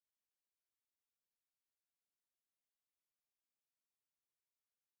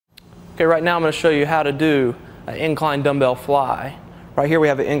Okay, right now I'm going to show you how to do an incline dumbbell fly. Right here we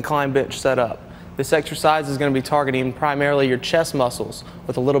have an incline bench set up. This exercise is going to be targeting primarily your chest muscles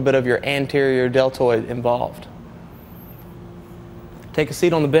with a little bit of your anterior deltoid involved. Take a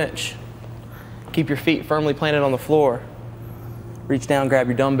seat on the bench. Keep your feet firmly planted on the floor. Reach down, grab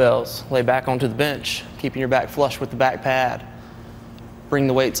your dumbbells, lay back onto the bench, keeping your back flush with the back pad. Bring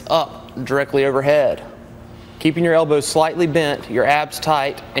the weights up directly overhead. Keeping your elbows slightly bent, your abs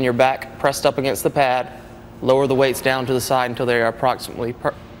tight, and your back pressed up against the pad. Lower the weights down to the side until they are approximately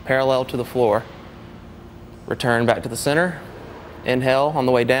parallel to the floor. Return back to the center. Inhale on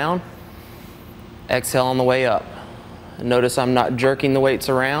the way down. Exhale on the way up. And notice I'm not jerking the weights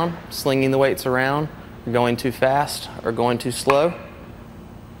around, slinging the weights around, or going too fast or going too slow.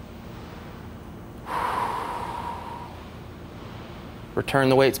 Return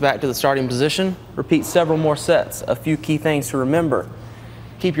the weights back to the starting position. Repeat several more sets. A few key things to remember.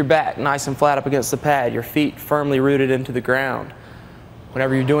 Keep your back nice and flat up against the pad, your feet firmly rooted into the ground.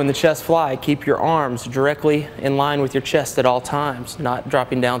 Whenever you're doing the chest fly, keep your arms directly in line with your chest at all times, not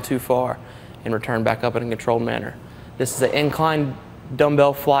dropping down too far, and return back up in a controlled manner. This is an incline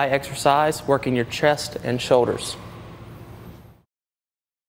dumbbell fly exercise, working your chest and shoulders.